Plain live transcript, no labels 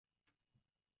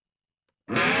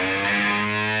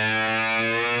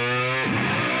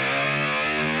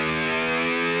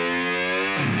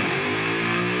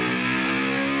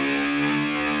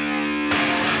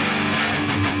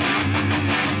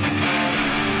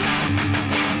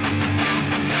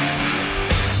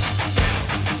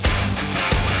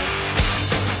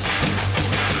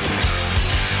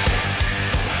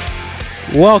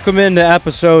Welcome into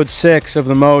episode 6 of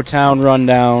the Motown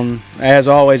Rundown. As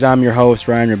always, I'm your host,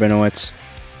 Ryan Rabinowitz.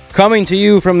 Coming to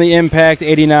you from the Impact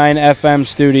 89 FM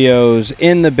studios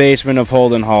in the basement of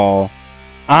Holden Hall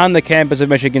on the campus of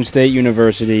Michigan State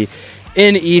University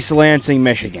in East Lansing,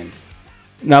 Michigan.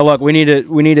 Now look, we need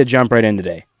to jump right in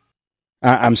today.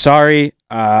 I'm sorry.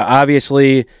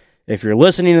 Obviously, if you're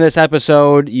listening to this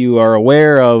episode, you are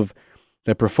aware of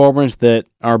the performance that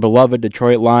our beloved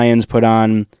Detroit Lions put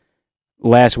on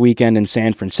last weekend in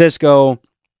San Francisco.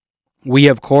 We,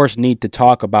 of course, need to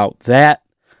talk about that.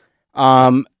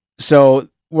 So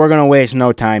we're going to waste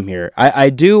no time here.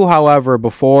 I do, however,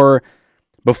 before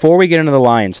we get into the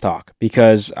Lions talk,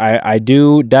 because I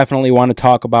do definitely want to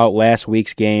talk about last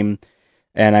week's game,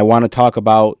 and I want to talk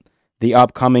about the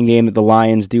upcoming game that the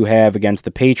Lions do have against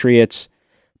the Patriots.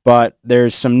 But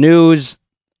there's some news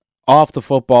off the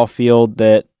football field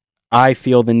that I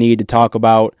feel the need to talk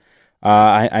about.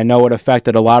 I know it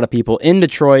affected a lot of people in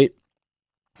Detroit,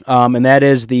 and that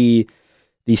is the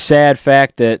sad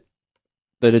fact that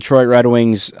the Detroit Red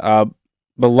Wings'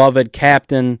 beloved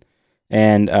captain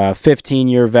and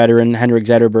 15-year veteran Henrik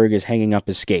Zetterberg is hanging up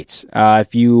his skates.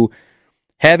 If you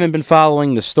haven't been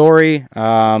following the story,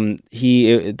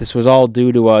 this was all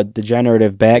due to a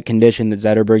degenerative back condition that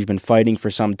Zetterberg's been fighting for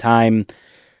some time.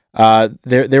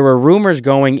 There were rumors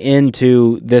going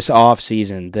into this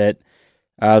offseason that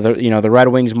the Red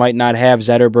Wings might not have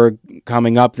Zetterberg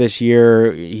coming up this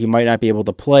year. He might not be able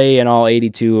to play in all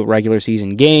 82 regular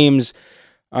season games,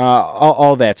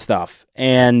 all that stuff.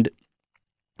 And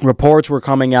reports were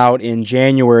coming out in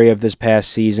January of this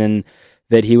past season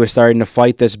that he was starting to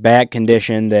fight this back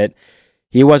condition, that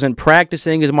he wasn't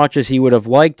practicing as much as he would have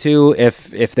liked to, if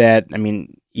that,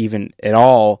 even at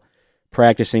all,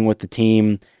 practicing with the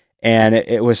team. And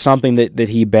it was something that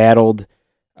he battled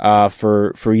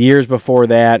for years before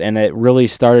that, and it really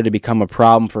started to become a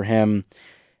problem for him.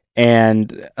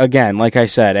 And again, like I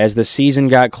said, as the season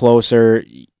got closer,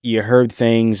 you heard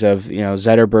things of,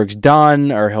 Zetterberg's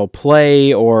done, or he'll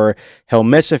play, or he'll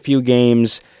miss a few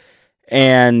games.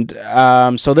 And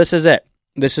so this is it.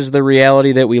 This is the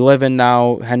reality that we live in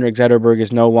now. Henrik Zetterberg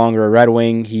is no longer a Red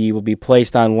Wing. He will be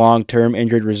placed on long-term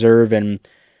injured reserve, and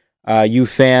you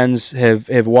fans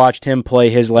have watched him play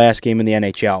his last game in the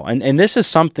NHL. And this is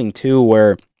something, too,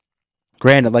 where,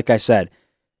 granted, like I said,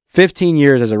 15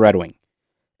 years as a Red Wing.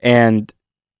 And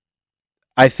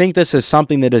I think this is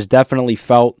something that is definitely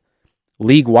felt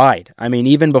league-wide.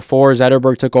 Even before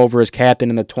Zetterberg took over as captain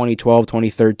in the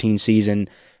 2012-2013 season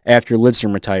after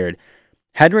Lidstrom retired,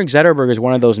 Henrik Zetterberg is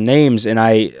one of those names, and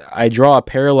I draw a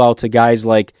parallel to guys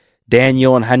like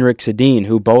Daniel and Henrik Sedin,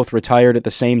 who both retired at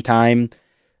the same time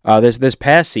this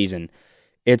past season.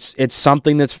 It's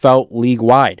something that's felt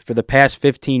league-wide. For the past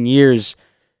 15 years,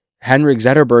 Henrik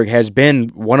Zetterberg has been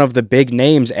one of the big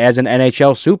names as an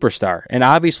NHL superstar. And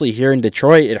obviously here in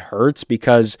Detroit, it hurts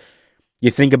because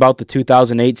you think about the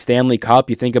 2008 Stanley Cup,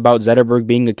 you think about Zetterberg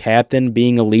being a captain,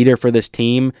 being a leader for this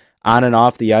team on and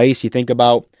off the ice, you think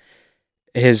about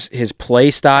his play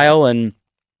style, and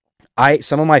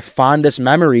some of my fondest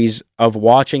memories of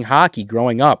watching hockey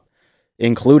growing up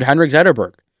include Henrik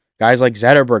Zetterberg. Guys like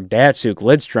Zetterberg, Datsyuk,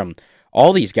 Lidstrom,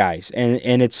 all these guys.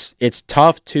 And it's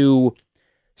tough to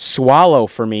swallow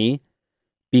for me,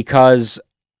 because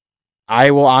I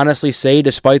will honestly say,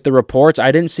 despite the reports,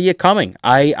 I didn't see it coming.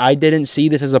 I didn't see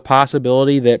this as a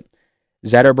possibility that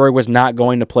Zetterberg was not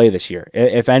going to play this year.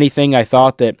 If anything, I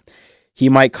thought that he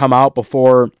might come out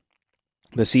before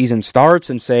the season starts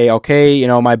and say, okay,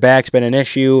 my back's been an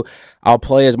issue. I'll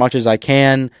play as much as I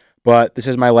can, but this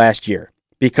is my last year.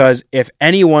 Because if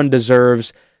anyone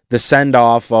deserves the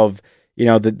send-off of,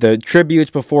 the tributes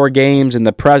before games and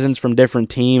the presents from different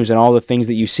teams and all the things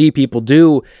that you see people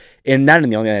do, not in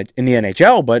the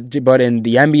NHL, but in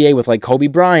the NBA with like Kobe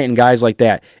Bryant and guys like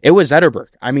that, it was Zetterberg.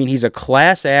 He's a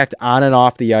class act on and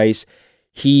off the ice.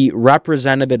 He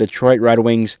represented the Detroit Red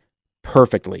Wings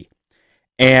perfectly.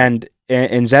 And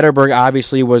Zetterberg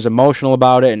obviously was emotional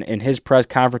about it. And in his press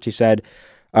conference, he said,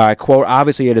 quote,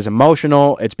 obviously it is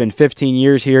emotional. It's been 15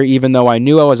 years here. Even though I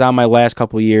knew I was on my last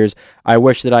couple of years, I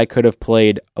wish that I could have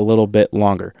played a little bit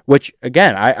longer. Which,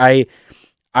 again,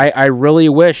 I really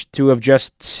wish to have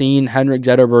just seen Henrik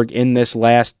Zetterberg in this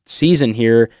last season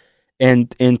here and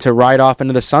to ride off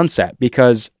into the sunset.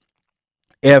 Because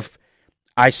if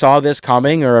I saw this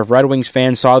coming, or if Red Wings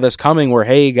fans saw this coming, where,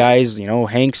 hey, guys,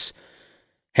 Hank's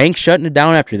shutting it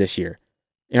down after this year,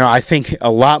 I think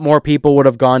a lot more people would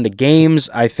have gone to games.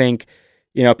 I think,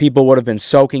 people would have been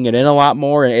soaking it in a lot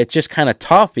more. And it's just kind of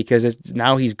tough because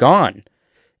now he's gone.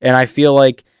 And I feel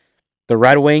like the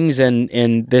Red Wings and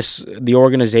the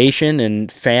organization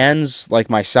and fans like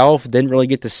myself didn't really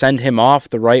get to send him off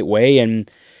the right way.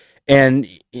 And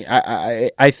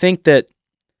I think that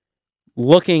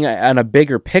looking at a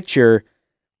bigger picture,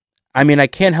 I mean, I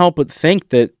can't help but think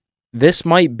that this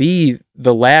might be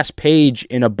the last page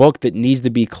in a book that needs to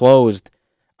be closed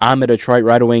on the Detroit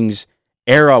Red Wings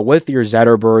era with your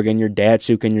Zetterberg and your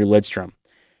Datsyuk and your Lidstrom.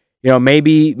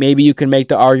 Maybe you can make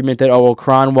the argument that,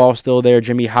 Kronwall's still there,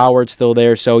 Jimmy Howard's still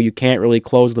there, so you can't really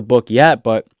close the book yet.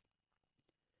 But,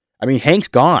 I mean, Hank's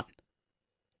gone.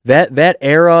 That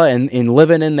era and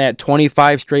living in that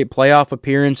 25 straight playoff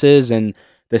appearances and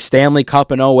the Stanley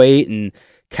Cup in 08 and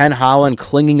Ken Holland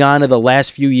clinging on to the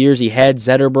last few years he had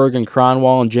Zetterberg and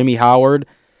Kronwall and Jimmy Howard,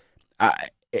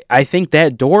 I think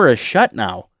that door is shut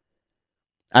now.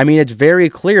 I mean, it's very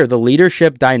clear the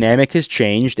leadership dynamic has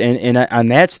changed, and on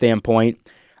that standpoint,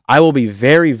 I will be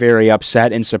very, very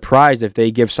upset and surprised if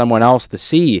they give someone else the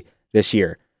C this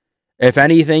year. If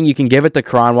anything, you can give it to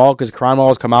Kronwall, because Kronwall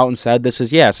has come out and said this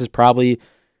is probably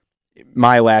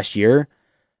my last year,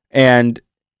 and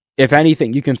if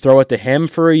anything, you can throw it to him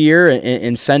for a year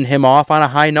and send him off on a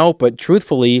high note, but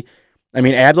truthfully, I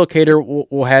mean, Abdelkader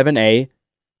will have an A,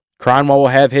 Kronwall will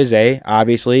have his A,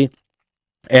 obviously.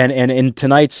 And in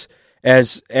tonight's,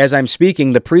 as I'm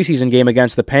speaking, the preseason game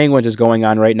against the Penguins is going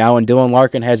on right now, and Dylan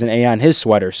Larkin has an A on his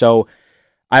sweater. So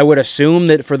I would assume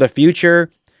that for the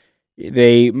future,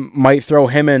 they might throw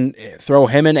him an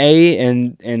A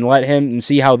and let him and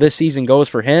see how this season goes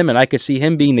for him. And I could see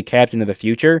him being the captain of the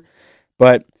future.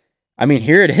 But I mean,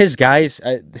 here it is, guys.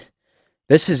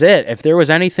 This is it. If there was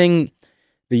anything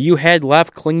that you had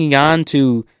left clinging on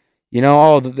to,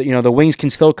 the Wings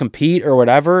can still compete or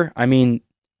whatever, I mean,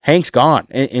 Hank's gone.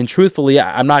 And truthfully,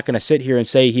 I'm not going to sit here and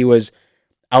say he was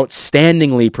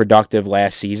outstandingly productive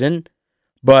last season,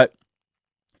 but,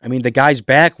 I mean, the guy's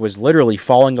back was literally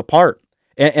falling apart.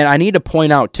 And I need to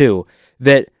point out, too,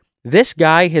 that this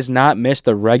guy has not missed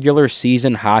a regular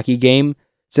season hockey game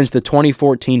since the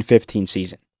 2014-15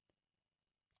 season.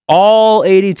 All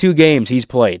 82 games he's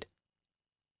played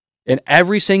in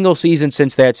every single season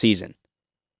since that season,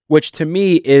 which to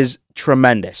me is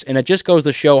tremendous. And it just goes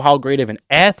to show how great of an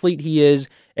athlete he is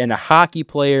and a hockey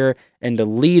player and a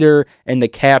leader and the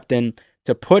captain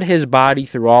to put his body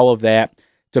through all of that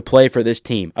to play for this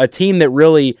team. A team that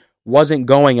really wasn't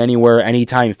going anywhere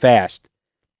anytime fast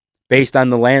based on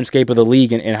the landscape of the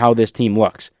league and how this team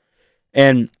looks.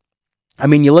 And, I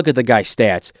mean, you look at the guy's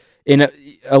stats. In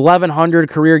 1,100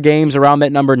 career games, around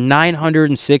that number,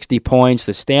 960 points,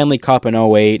 the Stanley Cup in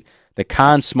 08, the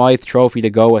Conn Smythe Trophy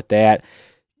to go with that.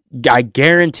 I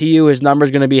guarantee you his number's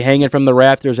going to be hanging from the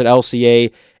rafters at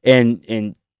LCA,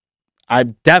 and I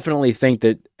definitely think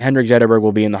that Henrik Zetterberg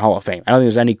will be in the Hall of Fame. I don't think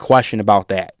there's any question about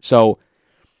that. So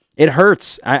it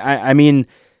hurts. I mean,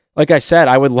 like I said,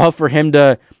 I would love for him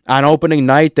to, on opening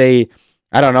night,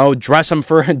 dress him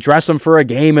for a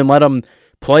game and let him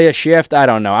play a shift. I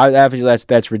don't know.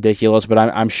 That's ridiculous, but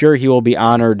I'm sure he will be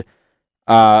honored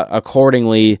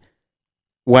accordingly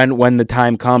when the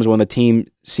time comes, when the team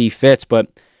see fits. But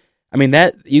I mean,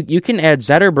 that you can add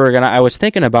Zetterberg, and I was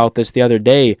thinking about this the other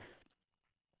day,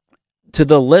 to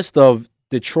the list of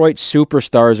Detroit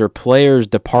superstars or players'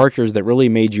 departures that really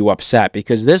made you upset,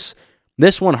 because this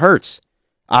one hurts.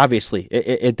 Obviously,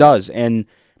 it does. And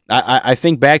I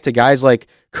think back to guys like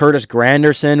Curtis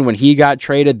Granderson when he got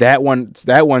traded. That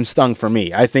one stung for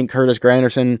me. I think Curtis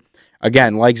Granderson,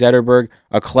 again, like Zetterberg,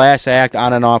 a class act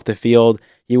on and off the field.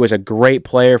 He was a great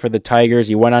player for the Tigers.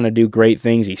 He went on to do great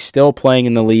things. He's still playing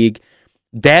in the league.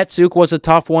 Datsyuk was a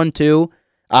tough one, too.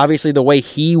 Obviously, the way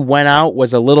he went out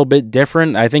was a little bit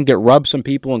different. I think it rubbed some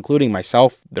people, including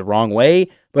myself, the wrong way.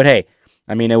 But hey,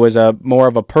 I mean, it was more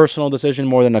of a personal decision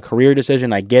more than a career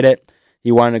decision. I get it.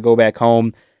 He wanted to go back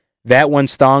home. That one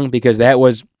stung because that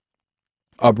was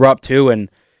abrupt, too. And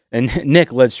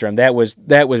Nick Lidstrom, that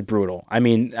was brutal. I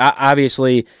mean,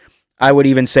 obviously, I would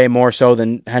even say more so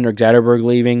than Henrik Zetterberg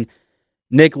leaving.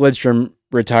 Nick Lidstrom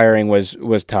retiring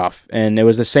was tough, and it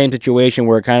was the same situation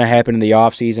where it kind of happened in the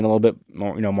offseason a little bit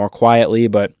more quietly,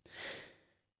 but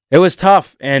it was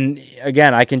tough. And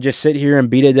again, I can just sit here and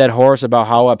beat a dead horse about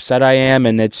how upset I am,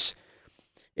 and it's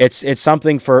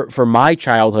something for my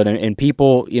childhood and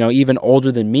people even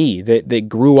older than me that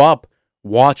grew up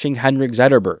watching Henrik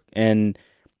Zetterberg and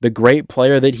the great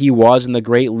player that he was and the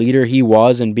great leader he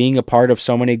was and being a part of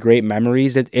so many great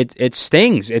memories. It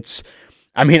stings.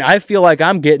 I feel like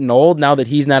I'm getting old now that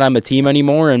he's not on the team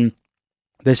anymore, and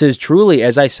this is truly,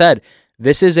 as I said,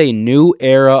 this is a new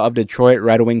era of Detroit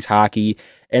Red Wings hockey,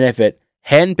 and if it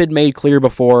hadn't been made clear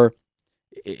before,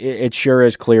 it sure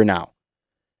is clear now.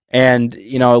 And,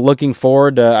 looking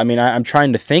forward to, I'm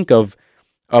trying to think of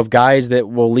guys that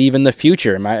will leave in the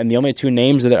future. And the only two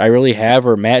names that I really have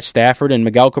are Matt Stafford and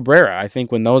Miguel Cabrera. I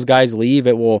think when those guys leave,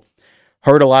 it will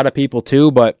hurt a lot of people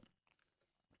too. But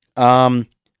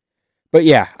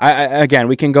yeah, again,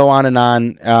 we can go on and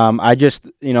on. I just,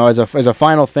 as a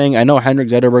final thing, I know Henrik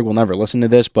Zetterberg will never listen to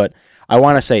this, but I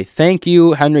want to say thank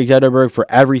you, Henrik Zetterberg, for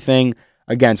everything.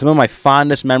 Again, some of my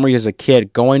fondest memories as a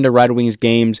kid, going to Red Wings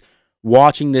games,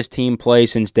 watching this team play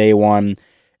since day one.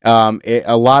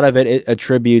 A lot of it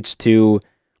attributes to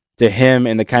him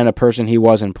and the kind of person he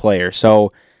was and player.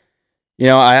 So,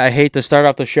 I hate to start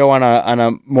off the show on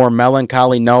a more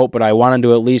melancholy note, but I wanted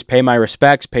to at least pay my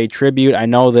respects, pay tribute. I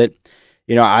know that,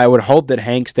 I would hope that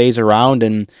Hank stays around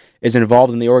and is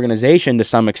involved in the organization to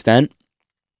some extent,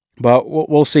 but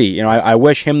we'll see. I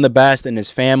wish him the best and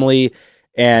his family,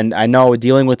 and I know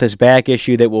dealing with this back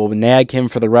issue that will nag him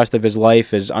for the rest of his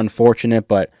life is unfortunate,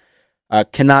 but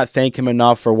cannot thank him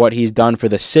enough for what he's done for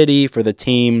the city, for the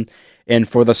team, and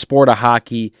for the sport of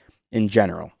hockey in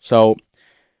general. So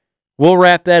we'll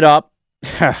wrap that up.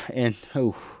 and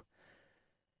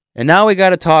now we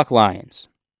got to talk Lions.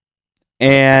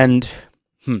 And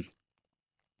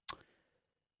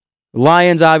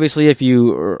Lions, obviously, if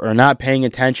you are not paying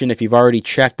attention, if you've already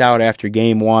checked out after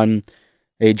game one,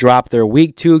 they dropped their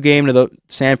week 2 game to the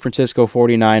San Francisco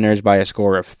 49ers by a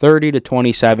score of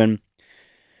 30-27.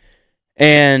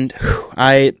 And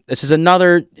this is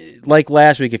another, like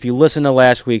last week, if you listen to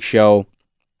last week's show,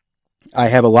 I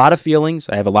have a lot of feelings.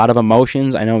 I have a lot of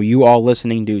emotions. I know you all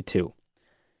listening do too.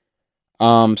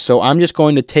 So I'm just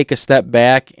going to take a step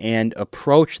back and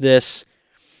approach this.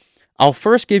 I'll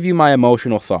first give you my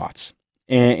emotional thoughts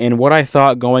and what I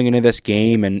thought going into this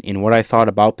game and what I thought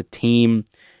about the team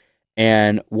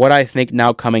and what I think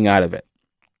now coming out of it.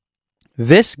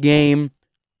 This game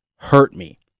hurt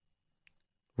me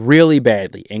really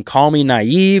badly. And call me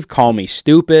naive, call me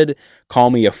stupid, call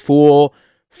me a fool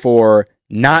for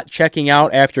not checking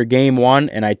out after game 1.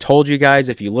 And I told you guys,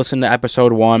 if you listen to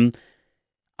episode 1,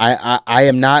 I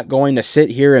am not going to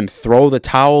sit here and throw the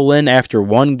towel in after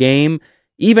one game.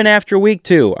 Even after week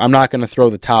 2, I'm not going to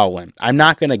throw the towel in. I'm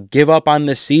not going to give up on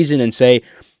this season and say,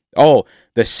 oh,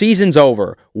 the season's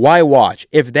over. Why watch?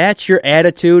 If that's your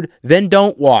attitude, then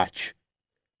don't watch.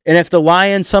 And if the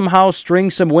Lions somehow string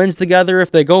some wins together,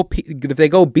 if they go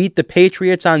beat the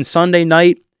Patriots on Sunday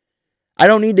night, I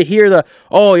don't need to hear they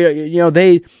got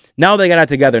it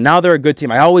together. Now they're a good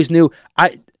team. I always knew.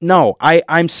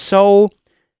 I'm so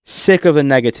sick of the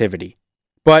negativity.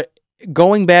 But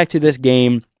going back to this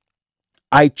game,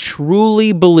 I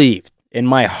truly believed in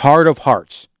my heart of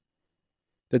hearts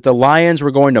that the Lions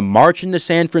were going to march into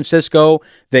San Francisco,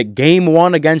 that game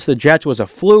 1 against the Jets was a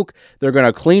fluke. They're going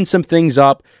to clean some things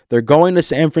up. They're going to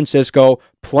San Francisco,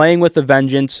 playing with a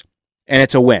vengeance, and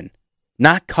it's a win.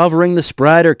 Not covering the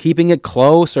spread or keeping it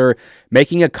close or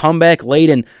making a comeback late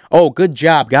and, oh, good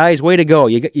job, guys, way to go.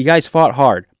 You guys fought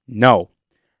hard. No,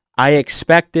 I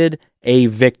expected a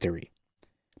victory.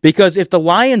 Because if the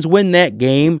Lions win that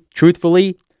game,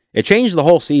 truthfully, it changed the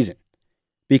whole season.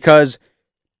 Because,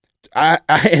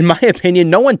 in my opinion,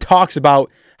 no one talks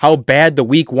about how bad the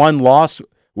week 1 loss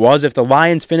was. If the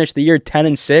Lions finished the year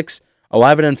 10-6,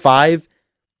 11-5,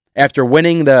 after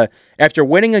winning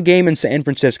a game in San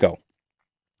Francisco,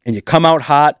 and you come out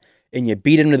hot, and you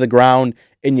beat them to the ground,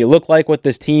 and you look like what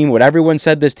everyone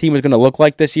said this team was going to look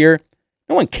like this year,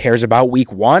 no one cares about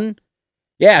week 1.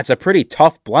 Yeah, it's a pretty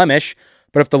tough blemish.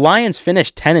 But if the Lions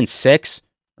finish 10-6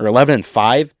 or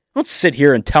 11-5, don't sit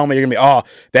here and tell me you're gonna be,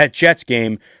 that Jets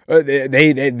game,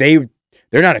 they're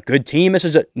not a good team.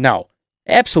 No,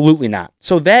 absolutely not.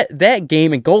 So that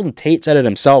game, and Golden Tate said it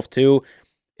himself too,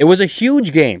 it was a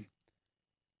huge game.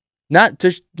 Not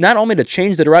only to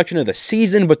change the direction of the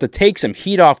season, but to take some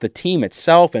heat off the team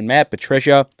itself and Matt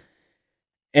Patricia.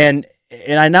 And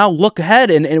I now look ahead,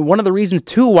 and one of the reasons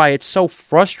too why it's so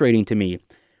frustrating to me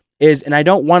is, and I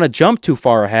don't want to jump too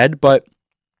far ahead, but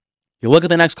you look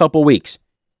at the next couple weeks.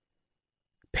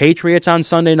 Patriots on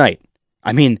Sunday night.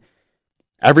 I mean,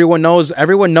 everyone knows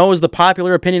the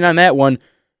popular opinion on that one.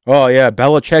 Oh yeah,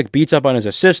 Belichick beats up on his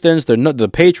assistants. The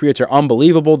Patriots are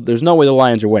unbelievable. There's no way the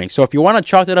Lions are winning. So if you want to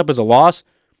chalk that up as a loss,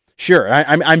 sure.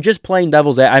 I'm just playing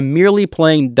I'm merely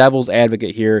playing devil's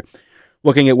advocate here,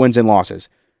 looking at wins and losses.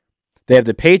 They have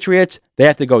the Patriots. They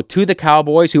have to go to the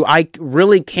Cowboys, who I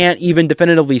really can't even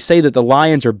definitively say that the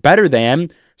Lions are better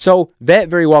than, so that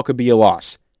very well could be a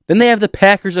loss. Then they have the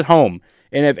Packers at home,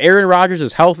 and if Aaron Rodgers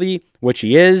is healthy, which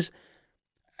he is,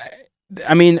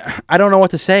 I mean, I don't know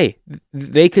what to say.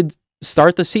 They could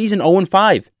start the season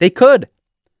 0-5. They could.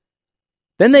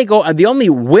 Then they go, the only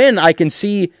win I can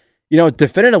see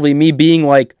definitively me being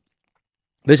like,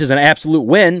 this is an absolute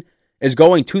win, is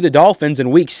going to the Dolphins in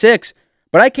week 6,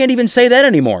 but I can't even say that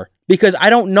anymore because I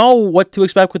don't know what to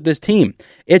expect with this team.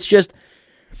 It's just,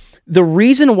 the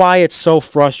reason why it's so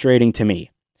frustrating to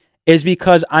me is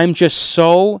because I'm just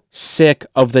so sick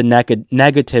of the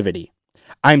negativity.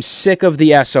 I'm sick of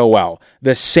the SOL,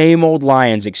 the same old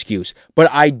Lions excuse, but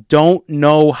I don't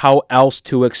know how else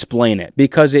to explain it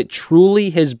because it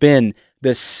truly has been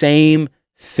the same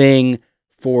thing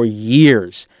for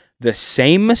years. The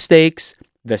same mistakes,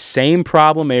 the same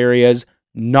problem areas,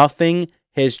 nothing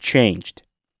has changed.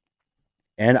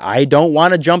 And I don't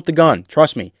want to jump the gun,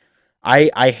 trust me.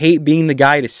 I hate being the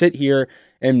guy to sit here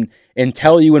and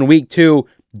tell you in week 2,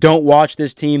 don't watch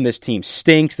this team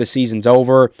stinks, the season's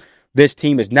over, this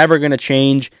team is never going to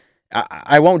change.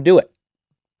 I won't do it.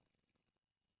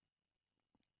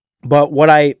 But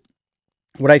what I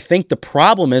think the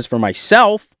problem is for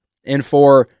myself and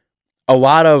for a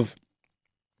lot of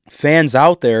fans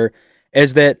out there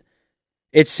is that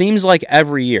it seems like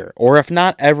every year, or if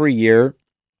not every year,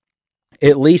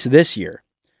 at least this year,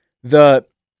 the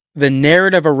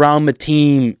narrative around the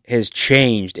team has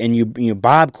changed, and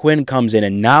Bob Quinn comes in,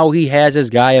 and now he has his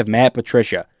guy of Matt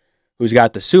Patricia, who's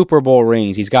got the Super Bowl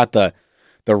rings, he's got the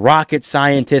rocket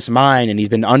scientist mind, and he's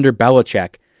been under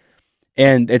Belichick,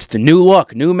 and it's the new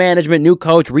look, new management, new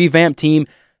coach, revamped team,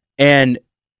 and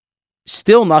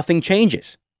still nothing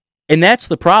changes. And that's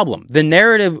the problem. The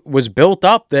narrative was built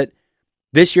up that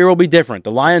this year will be different.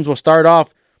 The Lions will start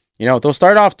off, they'll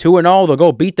start off 2-0. They'll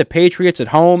go beat the Patriots at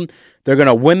home. They're going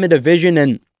to win the division.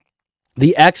 And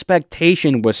the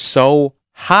expectation was so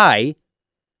high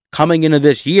coming into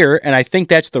this year. And I think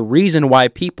that's the reason why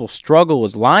people struggle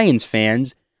as Lions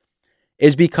fans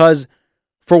is because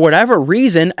for whatever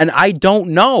reason, and I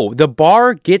don't know, the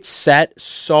bar gets set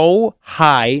so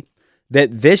high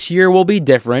that this year will be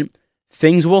different.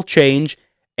 Things will change,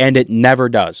 and it never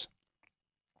does.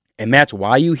 And that's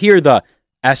why you hear the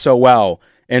SOL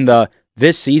and the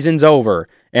this season's over,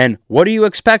 and what do you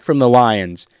expect from the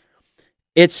Lions?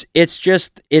 It's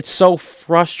so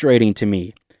frustrating to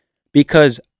me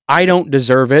because I don't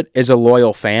deserve it as a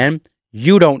loyal fan.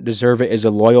 You don't deserve it as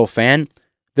a loyal fan.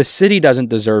 The city doesn't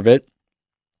deserve it.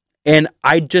 And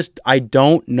I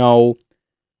don't know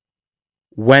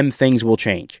when things will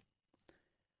change.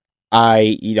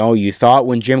 You thought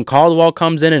when Jim Caldwell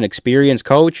comes in, an experienced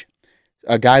coach,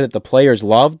 a guy that the players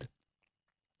loved,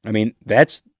 I mean,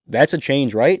 that's a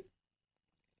change, right?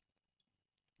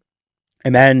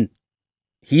 And then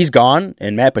he's gone,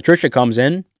 and Matt Patricia comes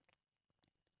in.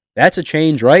 That's a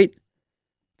change, right?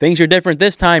 Things are different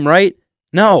this time, right?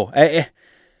 No,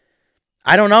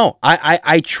 I don't know.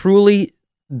 I truly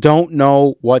don't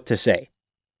know what to say.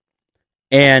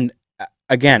 And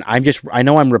again, I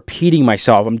know I'm repeating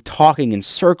myself. I'm talking in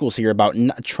circles here about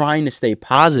trying to stay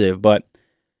positive, but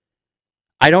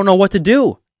I don't know what to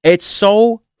do. It's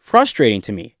so frustrating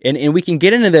to me. And we can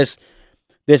get into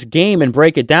this game and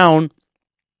break it down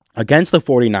against the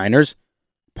 49ers.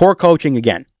 Poor coaching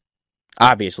again,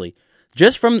 obviously.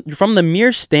 Just from the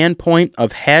mere standpoint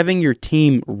of having your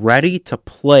team ready to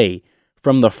play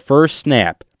from the first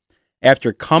snap,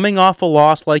 after coming off a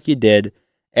loss like you did,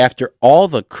 after all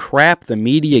the crap the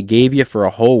media gave you for a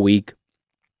whole week,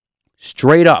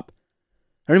 straight up,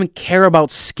 I don't even care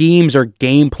about schemes or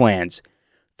game plans.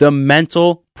 The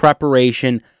mental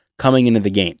preparation coming into the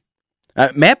game.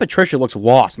 Matt Patricia looks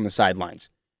lost on the sidelines.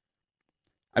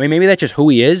 I mean, maybe that's just who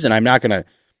he is, and I'm not going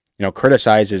to,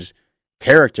 criticize his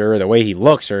character or the way he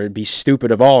looks or be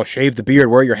stupid of all, shave the beard,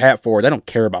 wear your hat forward. I don't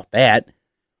care about that.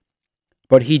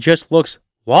 But he just looks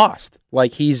lost,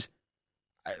 like he's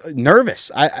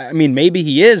nervous. I mean, maybe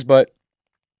he is, but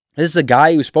this is a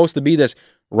guy who's supposed to be this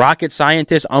rocket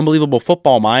scientist, unbelievable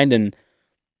football mind, and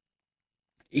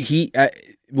he,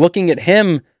 looking at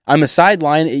him on the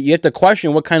sideline, you have to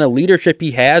question what kind of leadership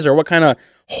he has or what kind of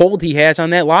hold he has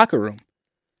on that locker room.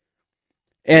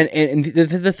 And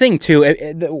the thing, too,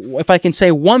 if I can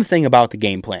say one thing about the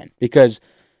game plan, because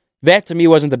that to me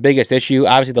wasn't the biggest issue.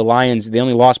 Obviously, the Lions, they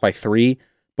only lost by 3,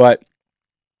 but,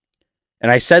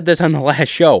 and I said this on the last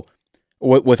show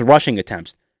with rushing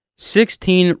attempts,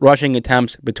 16 rushing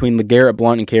attempts between LeGarrette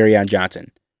Blount and Kerryon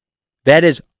Johnson. That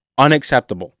is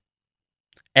unacceptable.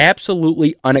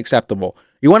 Absolutely unacceptable.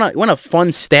 You want a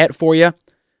fun stat for you?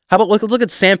 How about let's look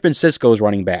at San Francisco's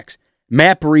running backs.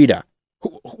 Matt Breida.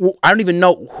 I don't even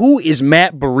know who is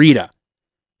Matt Breida.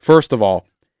 First of all,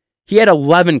 he had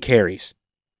 11 carries.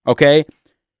 Okay?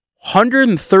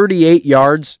 138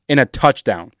 yards and a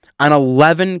touchdown on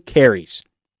 11 carries.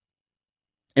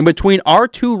 And between our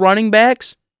two running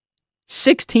backs,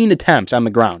 16 attempts on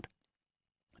the ground.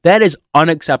 That is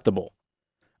unacceptable.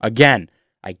 Again,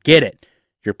 I get it.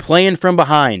 You're playing from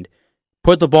behind.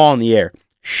 Put the ball in the air.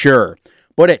 Sure.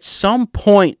 But at some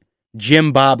point,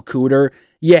 Jim Bob Cooter,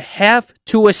 you have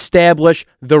to establish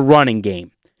the running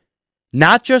game.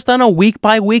 Not just on a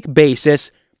week-by-week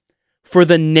basis. For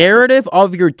the narrative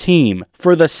of your team,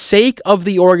 for the sake of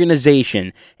the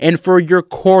organization, and for your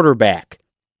quarterback,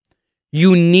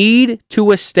 you need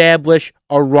to establish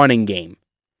a running game.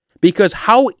 Because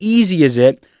how easy is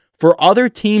it for other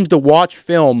teams to watch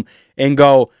film and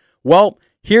go, well,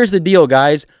 here's the deal,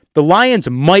 guys. The Lions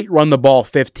might run the ball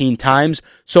 15 times,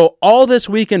 so all this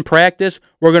week in practice,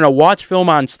 we're going to watch film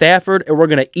on Stafford, and we're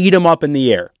going to eat him up in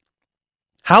the air.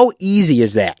 How easy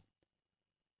is that?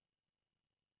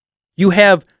 You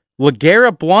have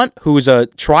LeGarrette Blount, who's a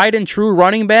tried-and-true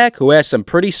running back, who has some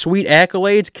pretty sweet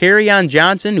accolades. Kerryon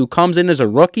Johnson, who comes in as a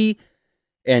rookie,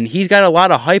 and he's got a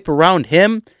lot of hype around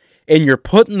him, and you're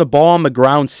putting the ball on the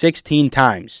ground 16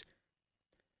 times.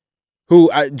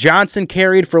 Johnson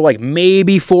carried for like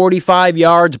maybe 45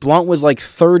 yards. Blount was like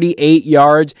 38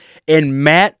 yards. And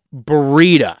Matt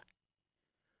Breida,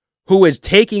 who is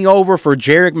taking over for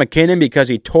Jerick McKinnon because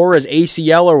he tore his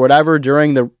ACL or whatever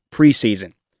during the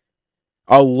preseason.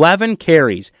 11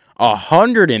 carries,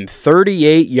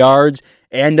 138 yards,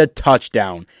 and a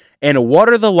touchdown. And what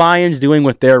are the Lions doing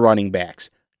with their running backs?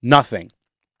 Nothing.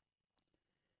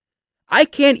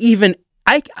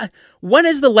 When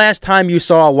is the last time you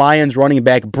saw a Lions running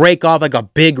back break off like a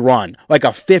big run, like a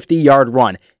 50-yard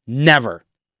run? Never.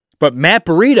 But Matt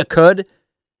Breida could.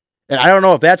 And I don't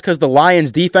know if that's because the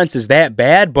Lions defense is that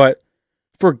bad, but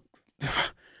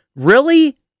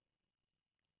really?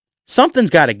 Something's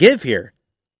got to give here.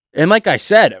 And like I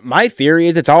said, my theory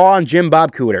is it's all on Jim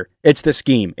Bob Cooter. It's the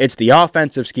scheme. It's the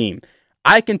offensive scheme.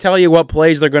 I can tell you what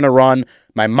plays they're going to run.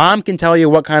 My mom can tell you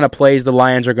what kind of plays the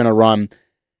Lions are going to run.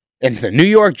 And the New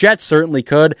York Jets certainly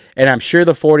could, and I'm sure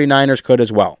the 49ers could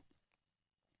as well.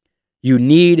 You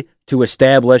need to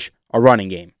establish a running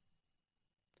game.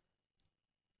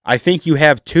 I think you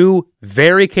have two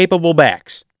very capable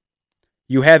backs.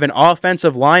 You have an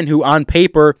offensive line who, on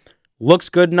paper, looks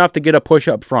good enough to get a push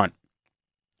up front.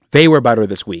 They were better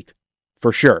this week,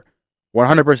 for sure.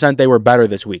 100% they were better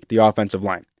this week, the offensive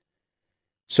line.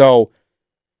 So,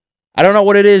 I don't know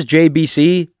what it is,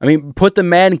 JBC. I mean, put the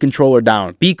Madden controller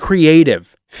down. Be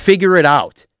creative. Figure it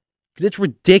out. Because it's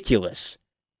ridiculous.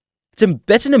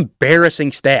 That's an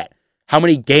embarrassing stat. How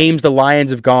many games the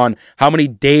Lions have gone, how many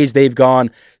days they've gone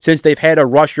since they've had a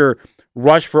rusher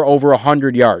rush for over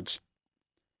 100 yards.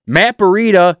 Matt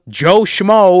Breida, Joe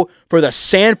Schmo, for the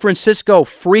San Francisco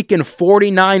freaking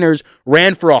 49ers,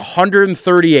 ran for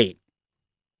 138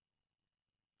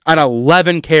 on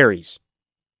 11 carries.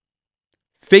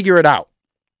 Figure it out.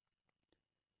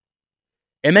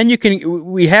 And then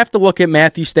we have to look at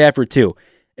Matthew Stafford too.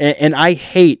 And I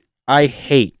hate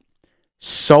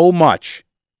so much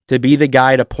to be the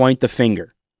guy to point the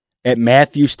finger at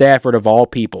Matthew Stafford of all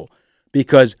people.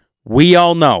 Because we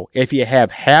all know, if you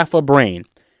have half a brain,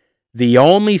 the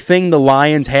only thing the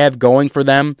Lions have going for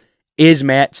them is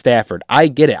Matt Stafford. I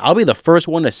get it. I'll be the first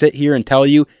one to sit here and tell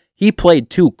you he played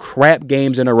 2 crap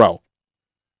games in a row.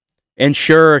 And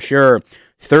sure,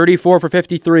 34 for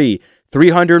 53,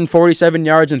 347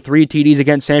 yards and 3 TDs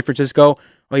against San Francisco.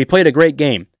 Well, he played a great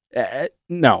game.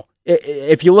 No.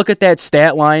 If you look at that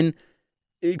stat line,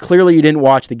 clearly you didn't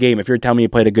watch the game if you're telling me he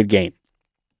played a good game.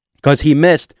 Because he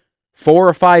missed 4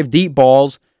 or 5 deep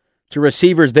balls to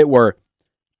receivers that were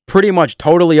pretty much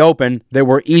totally open, that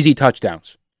were easy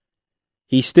touchdowns.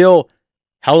 He still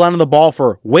held onto the ball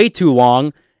for way too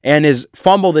long, and his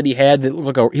fumble that he had, he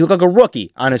looked like a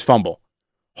rookie on his fumble.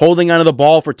 Holding onto the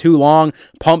ball for too long,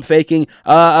 pump faking,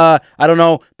 I don't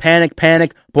know,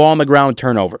 panic, ball on the ground,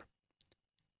 turnover.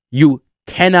 You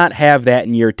cannot have that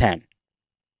in year 10.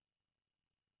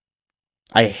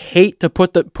 I hate to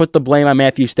put the blame on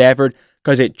Matthew Stafford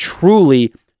because it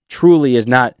truly is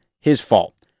not his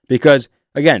fault. Because,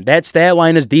 again, that stat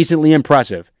line is decently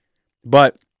impressive.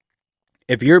 But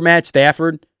if you're Matt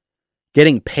Stafford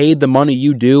getting paid the money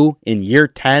you do in year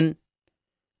 10,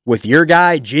 with your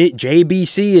guy,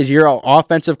 JBC, as your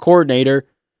offensive coordinator,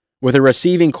 with a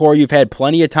receiving core you've had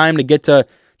plenty of time to get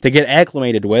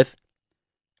acclimated with,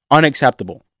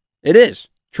 unacceptable. It is,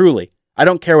 truly. I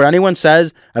don't care what anyone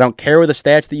says. I don't care what the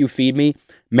stats that you feed me.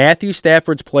 Matthew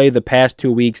Stafford's play the past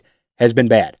 2 weeks has been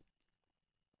bad.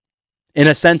 In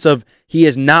a sense of he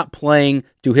is not playing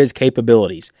to his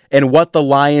capabilities and what the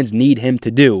Lions need him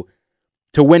to do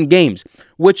to win games.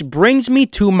 Which brings me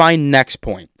to my next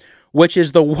point, which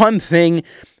is the one thing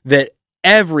that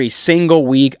every single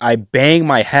week I bang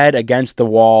my head against the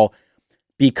wall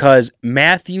because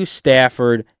Matthew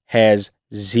Stafford has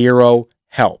zero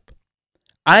help.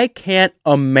 I can't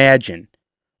imagine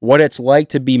what it's like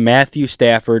to be Matthew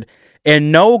Stafford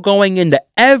and know going into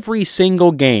every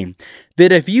single game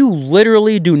that if you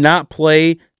literally do not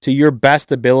play to your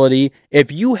best ability,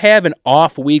 if you have an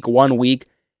off week 1 week,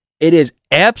 it is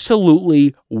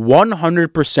absolutely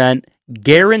 100%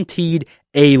 guaranteed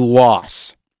a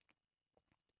loss.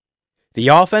 The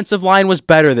offensive line was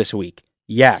better this week.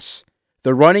 Yes.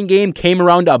 The running game came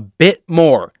around a bit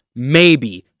more.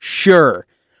 Maybe. Sure.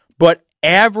 But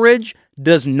average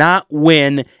does not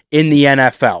win in the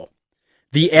NFL.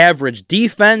 The average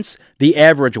defense, the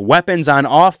average weapons on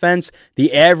offense,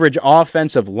 the average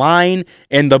offensive line,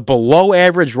 and the below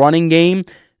average running game,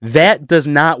 that does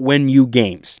not win you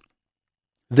games.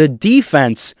 The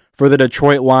defense for the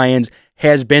Detroit Lions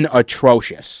has been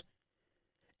atrocious.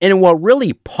 And what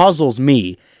really puzzles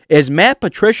me is Matt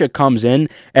Patricia comes in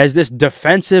as this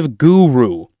defensive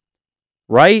guru,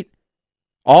 right?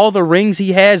 All the rings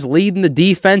he has leading the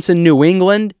defense in New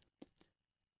England.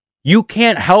 You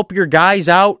can't help your guys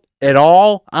out at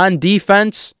all on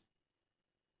defense.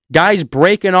 Guys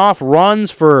breaking off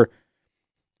runs for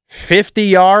 50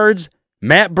 yards.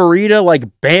 Matt Breida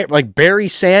like Barry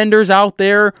Sanders out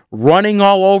there running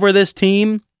all over this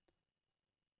team.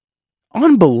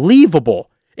 Unbelievable.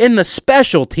 In the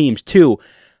special teams, too.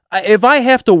 If I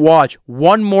have to watch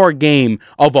one more game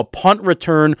of a punt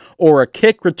return or a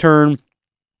kick return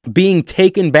being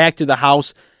taken back to the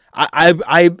house,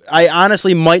 I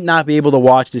honestly might not be able to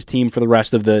watch this team for the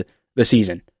rest of the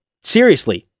season.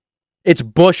 Seriously. It's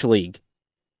Bush League.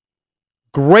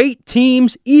 Great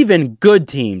teams, even good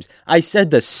teams. I said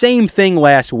the same thing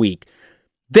last week.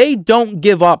 They don't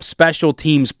give up special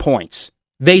teams points.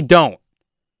 They don't.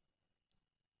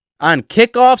 On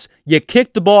kickoffs, you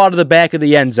kick the ball out of the back of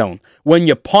the end zone. When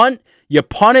you punt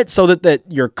it so that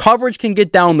your coverage can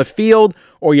get down the field,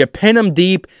 or you pin them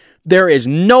deep. There is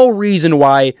no reason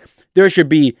why there should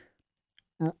be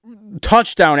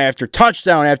touchdown after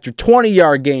touchdown after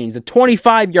 20-yard gains, the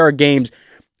 25-yard gains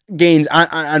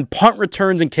on punt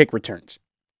returns and kick returns.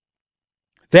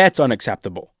 That's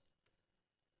unacceptable.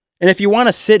 And if you want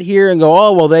to sit here and go,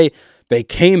 oh, well, they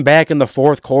came back in the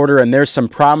fourth quarter and there's some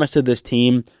promise to this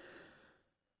team,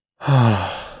 I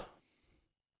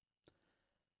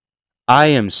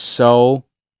am so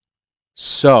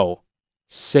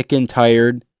sick and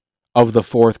tired of the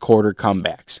fourth quarter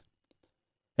comebacks.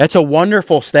 That's a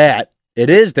wonderful stat. It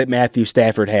is that Matthew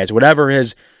Stafford has. Whatever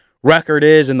his record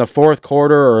is in the fourth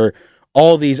quarter or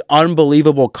all these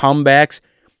unbelievable comebacks,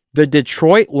 the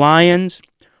Detroit Lions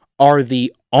are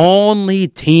the only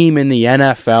team in the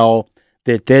NFL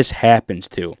that this happens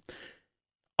to.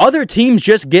 Other teams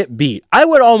just get beat. I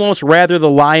would almost rather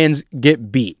the Lions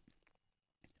get beat.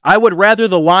 I would rather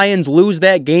the Lions lose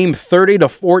that game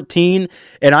 30-14,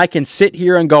 and I can sit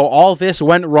here and go, all this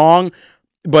went wrong,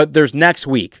 but there's next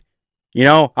week.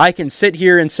 I can sit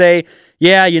here and say,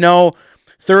 yeah,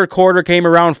 third quarter came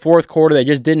around, fourth quarter, they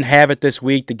just didn't have it this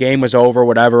week. The game was over,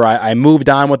 whatever. I moved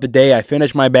on with the day. I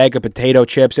finished my bag of potato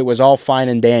chips. It was all fine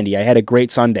and dandy. I had a great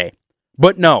Sunday.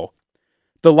 But no,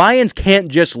 the Lions can't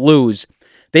just lose.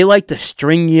 They like to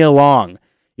string you along.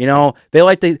 They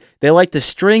like to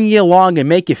string you along and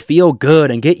make you feel good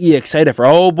and get you excited for,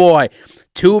 oh boy,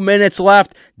 2 minutes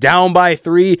left, down by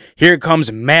 3, here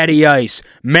comes Matty Ice.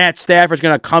 Matt Stafford's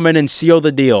going to come in and seal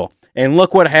the deal. And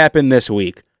look what happened this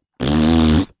week.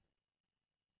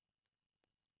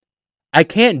 I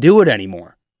can't do it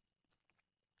anymore.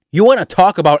 You want to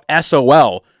talk about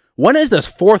SOL? When is this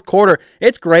fourth quarter?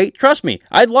 It's great. Trust me.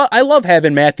 I love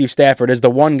having Matthew Stafford as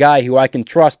the one guy who I can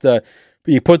trust.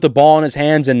 You put the ball in his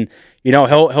hands, and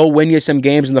he'll win you some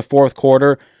games in the fourth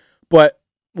quarter. But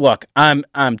look, I'm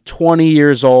 20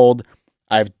 years old.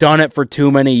 I've done it for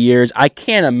too many years. I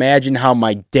can't imagine how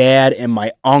my dad and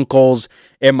my uncles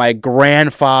and my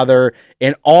grandfather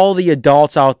and all the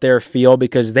adults out there feel,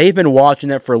 because they've been watching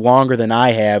it for longer than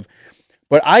I have.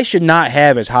 But I should not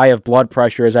have as high of blood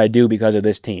pressure as I do because of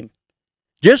this team.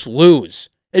 Just lose.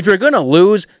 If you're going to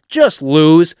lose, just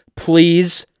lose,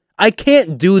 please. I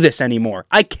can't do this anymore.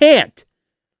 I can't.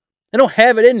 I don't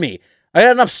have it in me. I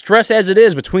got enough stress as it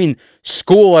is between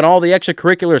school and all the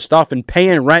extracurricular stuff and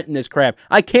paying rent and this crap.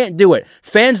 I can't do it.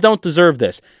 Fans don't deserve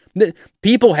this.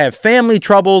 People have family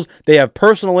troubles. They have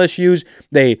personal issues.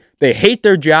 They hate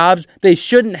their jobs. They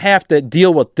shouldn't have to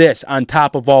deal with this on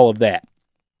top of all of that.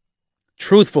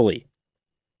 Truthfully,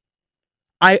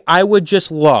 I would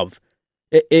just love,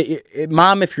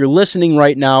 Mom, if you're listening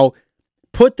right now,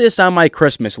 put this on my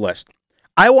Christmas list.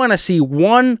 I want to see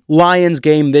one Lions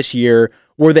game this year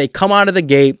where they come out of the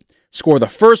gate score the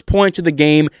first points of the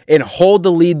game, and hold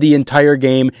the lead the entire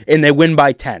game, and they win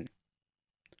by 10.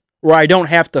 Where I don't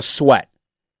have to sweat.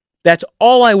 That's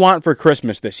all I want for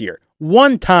Christmas this year.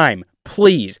 One time,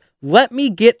 please, let me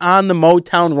get on the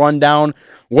Motown Rundown,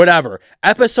 whatever,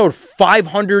 episode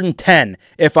 510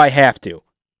 if I have to.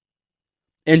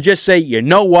 And just say, you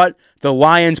know what? The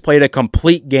Lions played a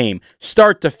complete game.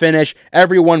 Start to finish,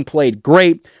 everyone played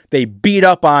great. They beat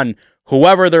up on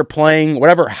whoever they're playing,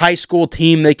 whatever high school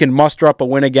team they can muster up a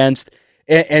win against,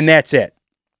 and that's it.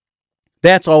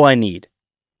 That's all I need.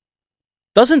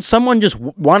 Doesn't someone just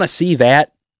want to see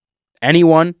that?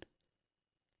 Anyone?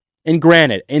 And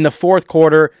granted, in the fourth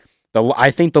quarter,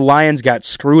 I think the Lions got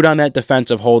screwed on that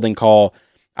defensive holding call.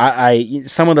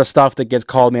 Some of the stuff that gets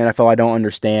called in the NFL, I don't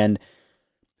understand.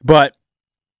 But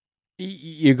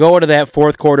you go to that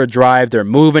fourth quarter drive, they're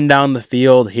moving down the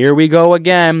field. Here we go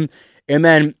again. And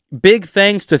then big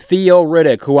thanks to Theo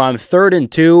Riddick, who on 3rd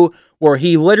and 2, where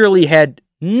he literally had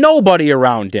nobody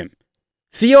around him.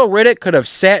 Theo Riddick could have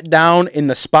sat down in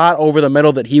the spot over the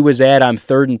middle that he was at on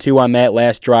 3rd and 2 on that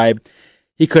last drive.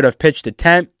 He could have pitched a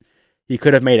tent. He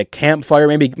could have made a campfire,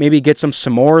 maybe get some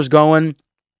s'mores going.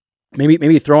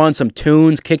 Maybe throw on some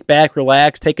tunes, kick back,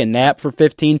 relax, take a nap for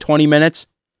 15, 20 minutes.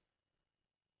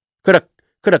 Could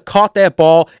have caught that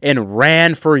ball and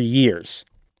ran for years.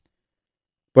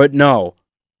 But no,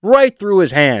 right through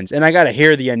his hands. And I got to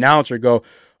hear the announcer go,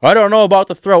 I don't know about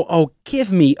the throw. Oh,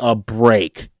 give me a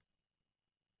break.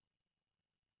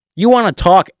 You want to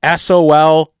talk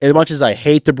SOL, as much as I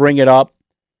hate to bring it up?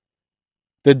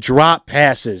 The drop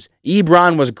passes.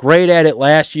 Ebron was great at it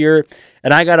last year,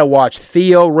 and I got to watch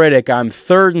Theo Riddick on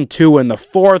 3rd and 2 in the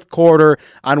fourth quarter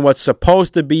on what's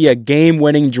supposed to be a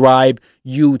game-winning drive.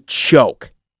 You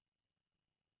choke.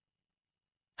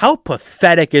 How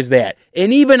pathetic is that?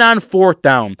 And even on 4th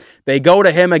down, they go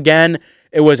to him again.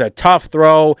 It was a tough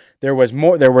throw. There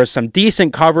was some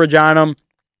decent coverage on him,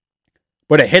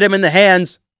 but it hit him in the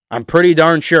hands. I'm pretty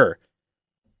darn sure.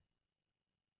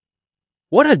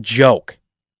 What a joke.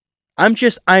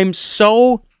 I'm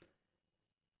so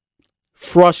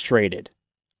frustrated.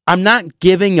 I'm not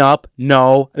giving up.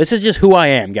 No, this is just who I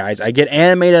am, guys. I get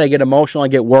animated, I get emotional, I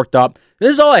get worked up.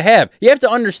 This is all I have. You have to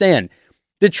understand.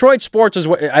 Detroit sports is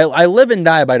what I live and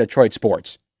die by Detroit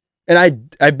sports. And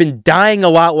I've been dying a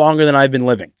lot longer than I've been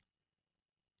living.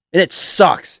 And it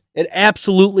sucks. It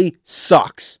absolutely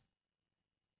sucks.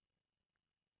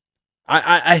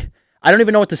 I don't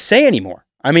even know what to say anymore.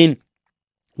 I mean,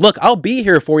 look, I'll be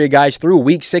here for you guys through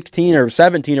week 16 or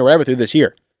 17 or whatever through this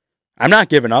year. I'm not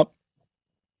giving up.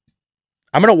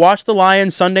 I'm going to watch the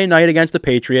Lions Sunday night against the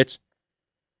Patriots.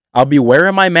 I'll be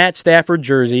wearing my Matt Stafford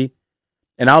jersey,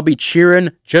 and I'll be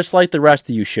cheering just like the rest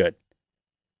of you should.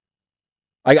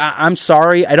 I'm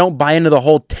sorry, I don't buy into the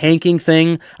whole tanking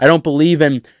thing. I don't believe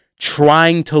in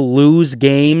trying to lose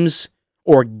games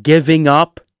or giving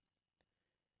up.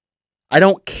 I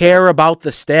don't care about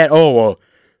the stat.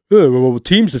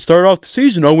 Teams that start off the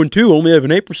season 0-2 only have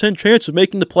an 8% chance of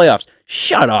making the playoffs.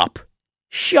 Shut up.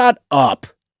 Shut up.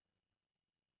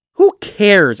 Who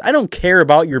cares? I don't care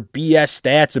about your BS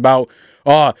stats about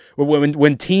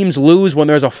when teams lose, when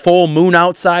there's a full moon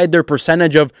outside, their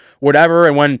percentage of whatever,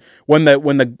 and when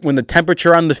the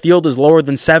temperature on the field is lower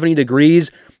than 70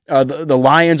 degrees, the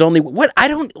Lions only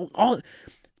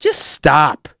just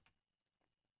stop.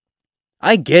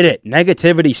 I get it.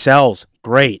 Negativity sells.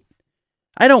 Great.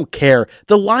 I don't care.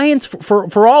 The Lions,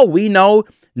 for all we know,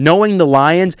 knowing the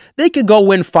Lions, they could go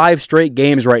win 5 straight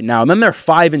games right now, and then they're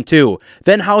 5-2.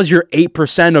 Then how's your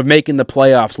 8% of making the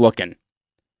playoffs looking?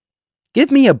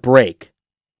 Give me a break.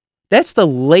 That's the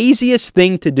laziest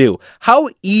thing to do. How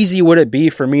easy would it be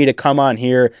for me to come on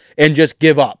here and just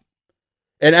give up?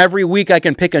 And every week I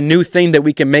can pick a new thing that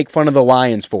we can make fun of the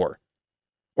Lions for.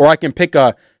 Or I can pick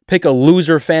a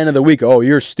loser fan of the week. Oh,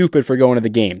 you're stupid for going to the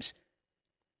games.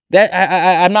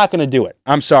 I'm not going to do it.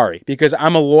 I'm sorry, because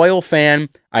I'm a loyal fan.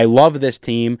 I love this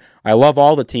team. I love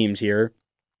all the teams here.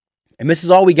 And this is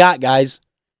all we got, guys.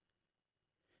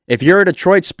 If you're a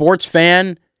Detroit sports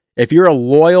fan, if you're a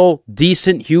loyal,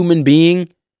 decent human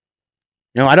being,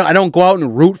 I don't go out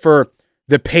and root for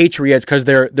the Patriots because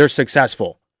they're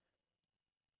successful.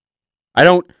 I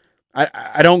don't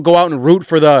go out and root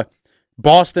for the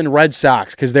Boston Red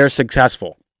Sox because they're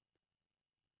successful.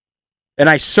 And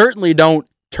I certainly don't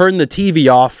turn the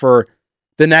TV off for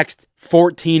the next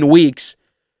 14 weeks,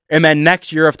 and then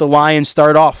next year, if the Lions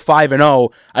start off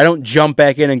 5-0, I don't jump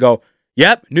back in and go,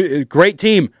 yep, great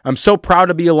team. I'm so proud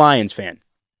to be a Lions fan.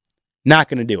 Not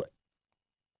going to do it.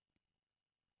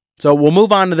 So we'll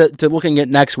move on to looking at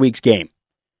next week's game,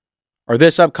 or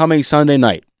this upcoming Sunday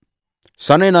night.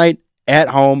 Sunday night at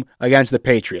home against the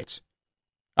Patriots.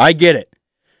 I get it.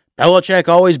 Belichick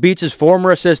always beats his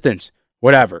former assistants.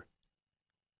 Whatever.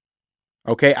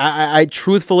 Okay, I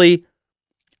truthfully,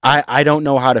 I don't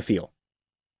know how to feel.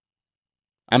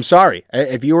 I'm sorry.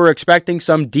 If you were expecting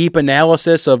some deep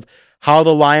analysis of how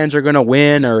the Lions are going to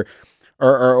win or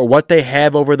what they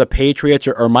have over the Patriots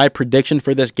or my prediction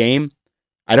for this game,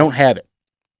 I don't have it.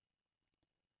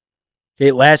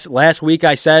 Okay, last week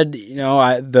I said,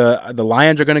 the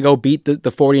Lions are going to go beat the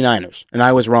 49ers, and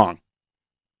I was wrong.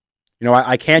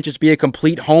 I can't just be a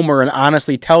complete homer and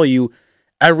honestly tell you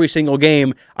every single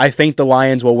game I think the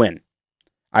Lions will win.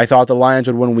 I thought the Lions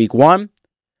would win week 1.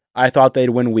 I thought they'd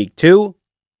win week 2.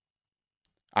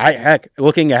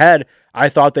 Looking ahead, I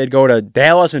thought they'd go to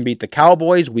Dallas and beat the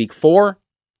Cowboys week 4.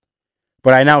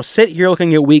 But I now sit here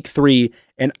looking at week 3,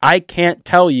 and I can't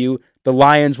tell you the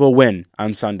Lions will win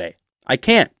on Sunday. I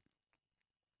can't.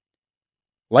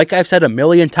 Like I've said a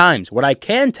million times, what I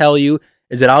can tell you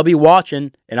is that I'll be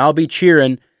watching and I'll be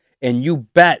cheering, and you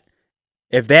bet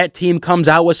if that team comes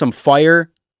out with some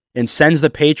fire and sends the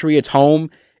Patriots home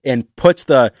and puts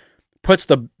the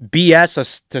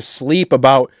BS to sleep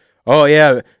about, oh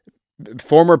yeah,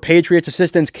 former Patriots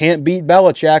assistants can't beat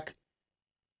Belichick,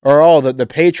 or the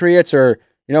Patriots are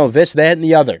this, that, and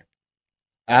the other.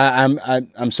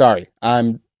 I'm sorry.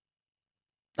 I'm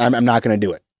not going to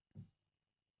do it.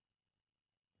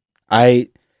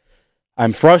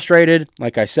 I'm frustrated,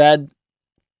 like I said,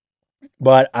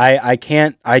 but I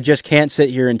just can't sit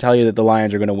here and tell you that the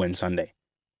Lions are going to win Sunday.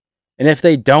 And if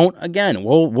they don't, again,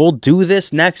 we'll do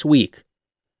this next week.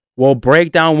 We'll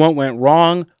break down what went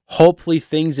wrong. Hopefully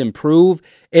things improve.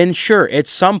 And sure, at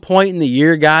some point in the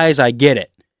year, guys, I get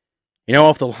it.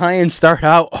 If the Lions start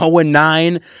out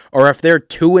 0-9 or if they're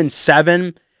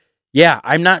 2-7, yeah,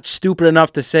 I'm not stupid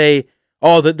enough to say,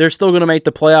 oh, that they're still going to make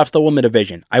the playoffs, they'll win the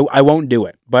division. I won't do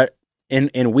it. But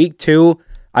in week 2,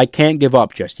 I can't give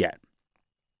up just yet.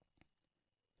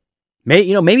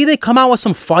 Maybe they come out with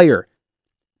some fire.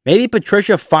 Maybe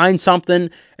Patricia finds something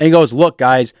and goes, look,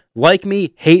 guys, like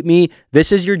me, hate me,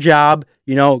 this is your job.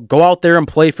 Go out there and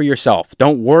play for yourself.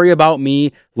 Don't worry about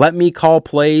me. Let me call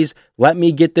plays. Let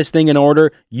me get this thing in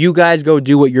order. You guys go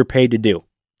do what you're paid to do.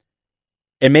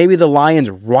 And maybe the Lions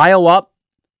rile up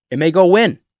and they go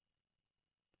win.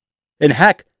 And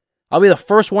heck, I'll be the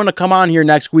first one to come on here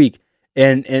next week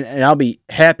and I'll be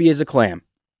happy as a clam.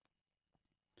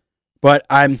 But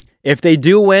if they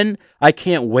do win, I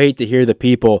can't wait to hear the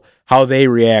people, how they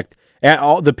react. And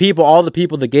all the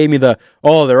people that gave me they're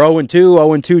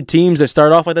 0-2 teams that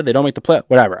start off like that, they don't make the play.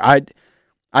 Whatever.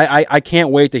 I can't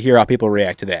wait to hear how people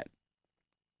react to that.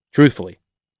 Truthfully.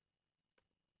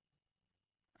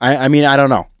 I mean, I don't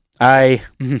know.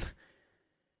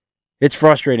 It's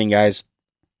frustrating, guys.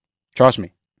 Trust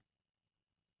me.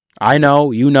 I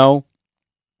know, you know.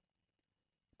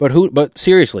 But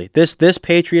seriously, this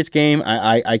Patriots game,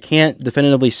 I can't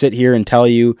definitively sit here and tell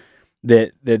you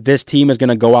that this team is going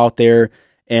to go out there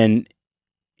and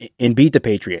beat the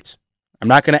Patriots. I'm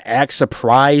not going to act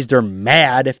surprised or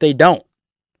mad if they don't.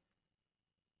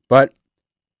 But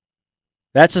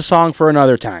that's a song for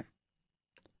another time.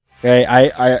 Okay,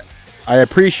 I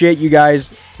appreciate you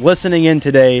guys listening in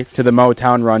today to the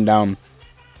Motown Rundown.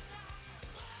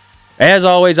 As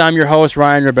always, I'm your host,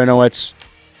 Ryan Rabinowitz.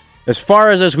 As far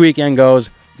as this weekend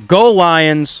goes, go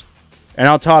Lions, and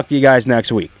I'll talk to you guys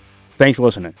next week. Thanks for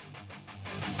listening.